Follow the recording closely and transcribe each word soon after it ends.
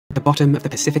At the bottom of the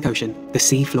Pacific Ocean, the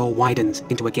sea floor widens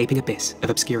into a gaping abyss of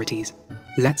obscurities.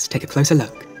 Let's take a closer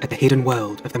look at the hidden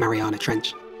world of the Mariana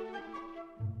Trench.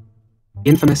 The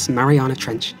infamous Mariana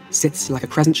Trench sits like a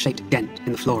crescent-shaped dent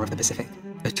in the floor of the Pacific,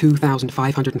 a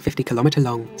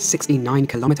 2,550-kilometer-long,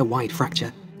 69-kilometer-wide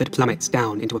fracture that plummets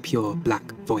down into a pure black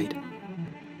void.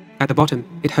 At the bottom,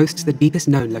 it hosts the deepest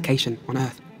known location on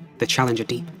Earth, the Challenger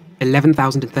Deep,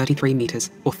 11,033 meters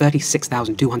or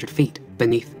 36,200 feet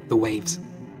beneath the waves.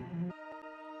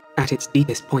 At its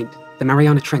deepest point, the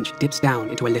Mariana Trench dips down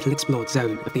into a little explored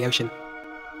zone of the ocean,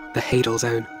 the Hadal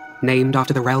Zone, named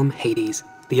after the realm Hades,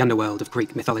 the underworld of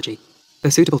Greek mythology.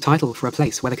 A suitable title for a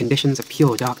place where the conditions of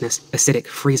pure darkness, acidic,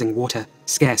 freezing water,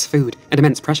 scarce food, and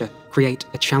immense pressure create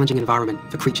a challenging environment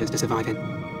for creatures to survive in.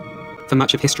 For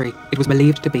much of history, it was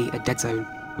believed to be a dead zone,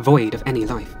 void of any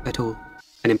life at all,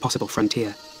 an impossible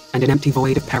frontier, and an empty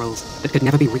void of perils that could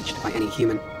never be reached by any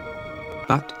human.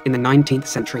 But in the 19th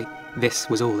century, this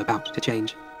was all about to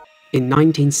change. In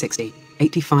 1960,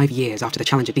 85 years after the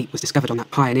Challenger Deep was discovered on that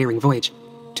pioneering voyage,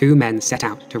 two men set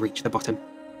out to reach the bottom.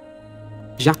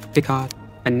 Jacques Picard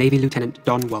and Navy Lieutenant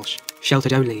Don Walsh,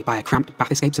 sheltered only by a cramped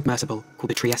bath-escape submersible called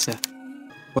the Trieste.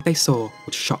 What they saw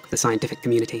would shock the scientific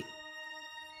community.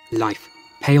 Life,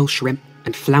 pale shrimp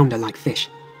and flounder-like fish,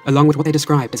 along with what they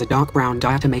described as a dark brown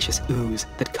diatomaceous ooze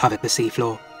that covered the sea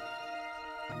floor.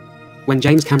 When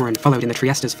James Cameron followed in the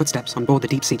Trieste's footsteps on board the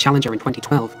deep-sea Challenger in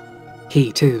 2012,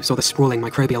 he too saw the sprawling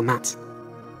microbial mats.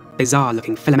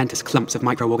 Bizarre-looking filamentous clumps of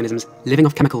microorganisms living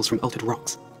off chemicals from altered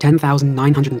rocks,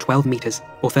 10,912 meters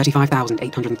or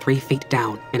 35,803 feet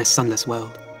down in a sunless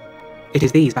world. It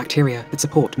is these bacteria that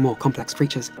support more complex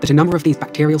creatures, but a number of these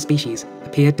bacterial species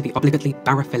appeared to be obligately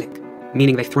barophilic,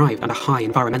 meaning they thrived under high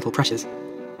environmental pressures,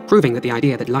 proving that the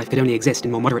idea that life could only exist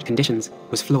in more moderate conditions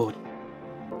was flawed.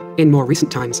 In more recent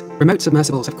times, remote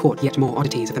submersibles have caught yet more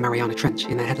oddities of the Mariana Trench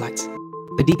in their headlights.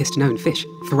 The deepest known fish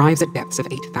thrives at depths of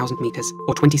 8,000 meters,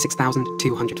 or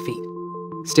 26,200 feet.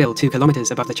 Still 2 kilometers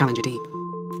above the Challenger Deep,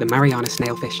 the Mariana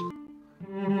snailfish.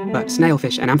 But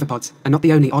snailfish and amphipods are not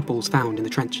the only oddballs found in the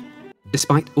trench.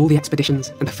 Despite all the expeditions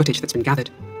and the footage that's been gathered,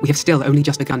 we have still only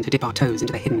just begun to dip our toes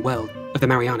into the hidden world of the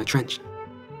Mariana Trench.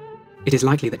 It is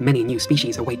likely that many new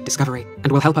species await discovery,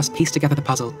 and will help us piece together the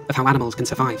puzzle of how animals can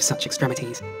survive such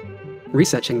extremities.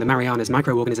 Researching the Mariana's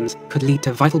microorganisms could lead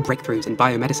to vital breakthroughs in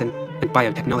biomedicine and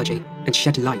biotechnology, and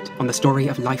shed light on the story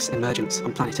of life's emergence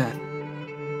on planet Earth.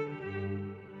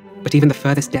 But even the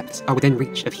furthest depths are within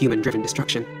reach of human-driven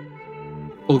destruction.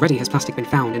 Already has plastic been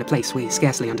found in a place we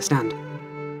scarcely understand.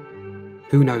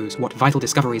 Who knows what vital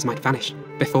discoveries might vanish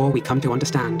before we come to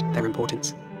understand their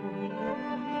importance.